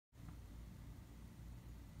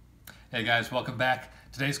Hey guys, welcome back.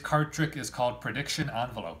 Today's card trick is called Prediction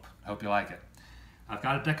Envelope. I hope you like it. I've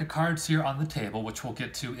got a deck of cards here on the table, which we'll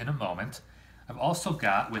get to in a moment. I've also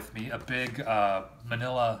got with me a big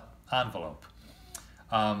manila envelope.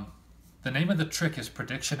 The name of the trick is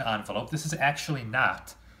Prediction Envelope. This is actually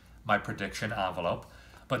not my prediction envelope,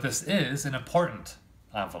 but this is an important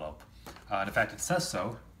envelope. And in fact, it says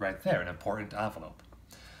so right there, an important envelope.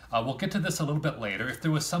 We'll get to this a little bit later. If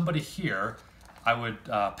there was somebody here, I would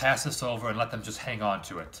pass this over and let them just hang on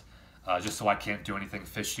to it, just so I can't do anything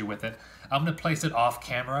fishy with it. I'm going to place it off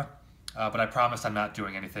camera, but I promise I'm not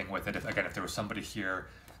doing anything with it. If there was somebody here,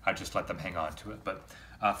 I'd just let them hang on to it. But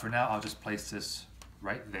for now, I'll just place this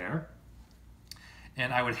right there.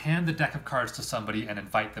 And I would hand the deck of cards to somebody and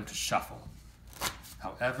invite them to shuffle,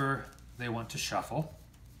 however they want to shuffle.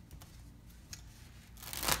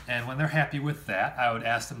 And when they're happy with that, I would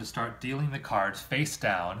ask them to start dealing the cards face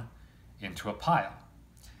down into a pile.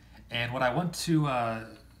 And what I want to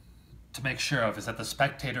make sure of is that the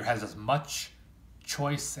spectator has as much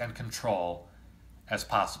choice and control as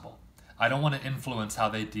possible. I don't want to influence how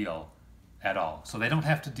they deal at all. So they don't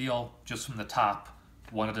have to deal just from the top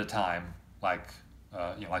one at a time like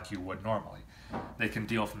you would normally. They can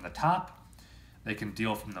deal from the top, they can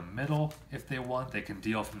deal from the middle if they want, they can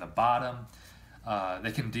deal from the bottom,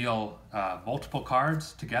 they can deal multiple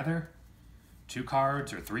cards together, 2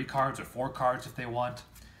 cards or 3 cards or 4 cards if they want.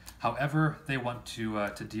 However they want to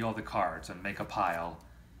deal the cards and make a pile,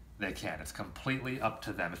 they can. It's completely up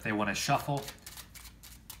to them. If they want to shuffle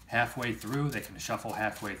halfway through, they can shuffle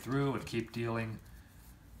halfway through and keep dealing.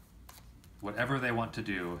 Whatever they want to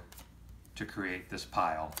do to create this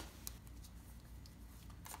pile,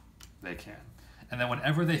 they can. And then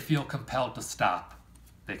whenever they feel compelled to stop,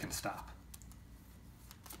 they can stop.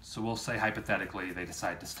 So we'll say hypothetically they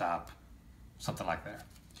decide to stop, something like that.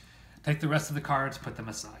 Take the rest of the cards, put them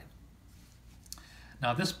aside.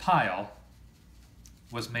 Now this pile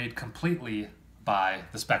was made completely by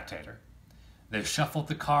the spectator. They shuffled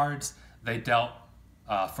the cards, they dealt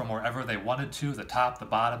from wherever they wanted to, the top, the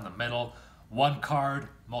bottom, the middle, 1 card,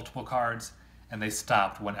 multiple cards, and they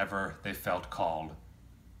stopped whenever they felt called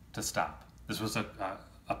to stop. This was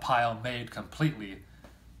a pile made completely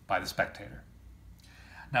by the spectator.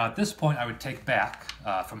 Now at this point I would take back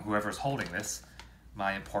from whoever's holding this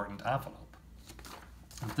my important envelope.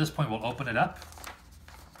 At this point we'll open it up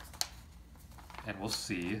and we'll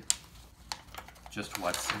see just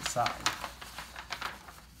what's inside.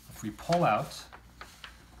 If we pull out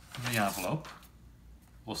from the envelope,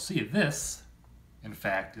 we'll see this, in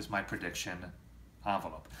fact, is my prediction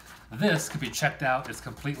envelope. This can be checked out. It's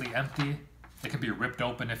completely empty. It can be ripped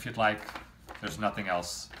open if you'd like. There's nothing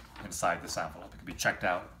else inside this envelope. It can be checked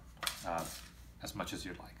out as much as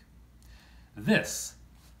you'd like. This,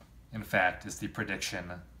 in fact, is the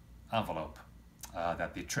prediction envelope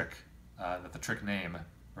that the trick name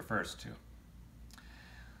refers to.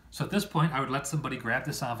 So at this point, I would let somebody grab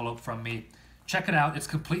this envelope from me, check it out. It's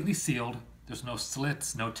completely sealed. There's no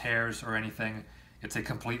slits, no tears or anything. It's a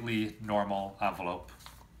completely normal envelope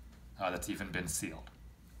that's even been sealed.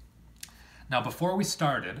 Now, before I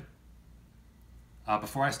started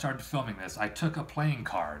filming this, I took a playing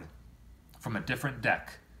card from a different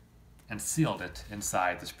deck and sealed it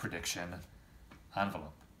inside this prediction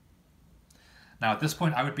envelope. Now, at this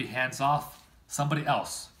point, I would be hands off. Somebody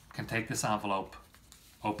else can take this envelope,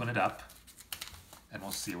 open it up, and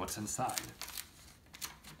we'll see what's inside.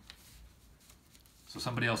 So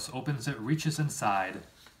somebody else opens it, reaches inside,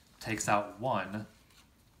 takes out 1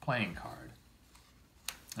 playing card.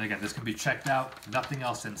 And again, this can be checked out, nothing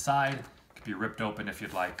else inside. It can be ripped open if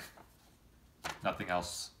you'd like. Nothing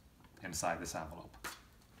else inside this envelope.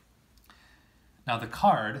 Now the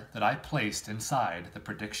card that I placed inside the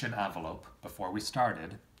prediction envelope before we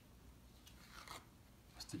started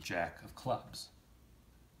was the Jack of Clubs.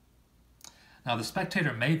 Now the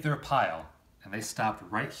spectator made their pile and they stopped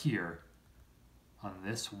right here on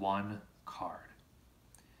this 1 card.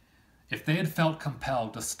 If they had felt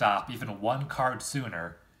compelled to stop even 1 card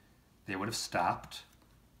sooner, they would have stopped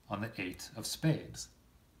on the 8 of spades.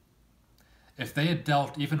 If they had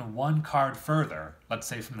dealt even 1 card further, let's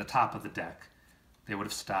say from the top of the deck, they would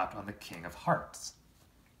have stopped on the King of Hearts.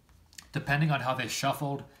 Depending on how they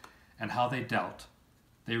shuffled and how they dealt,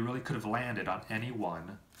 they really could have landed on any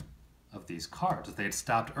one of these cards. If they had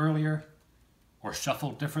stopped earlier or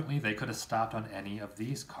shuffled differently, they could have stopped on any of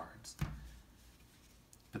these cards.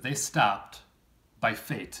 But they stopped by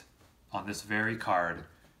fate on this very card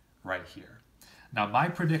right here. Now my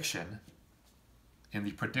prediction in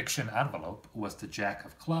the prediction envelope was the Jack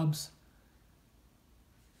of Clubs.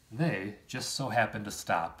 They just so happened to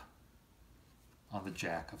stop on the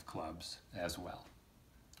Jack of clubs as well.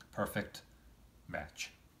 Perfect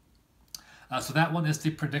match. So that one is the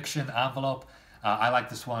prediction envelope. I like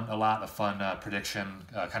this one a lot, a fun prediction,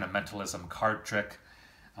 kind of mentalism card trick.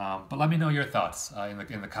 But let me know your thoughts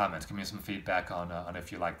in the comments. Give me some feedback on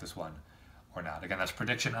if you like this one or not. Again, that's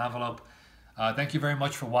prediction envelope. Thank you very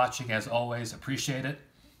much for watching, as always. Appreciate it.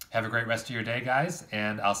 Have a great rest of your day, guys,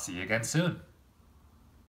 and I'll see you again soon.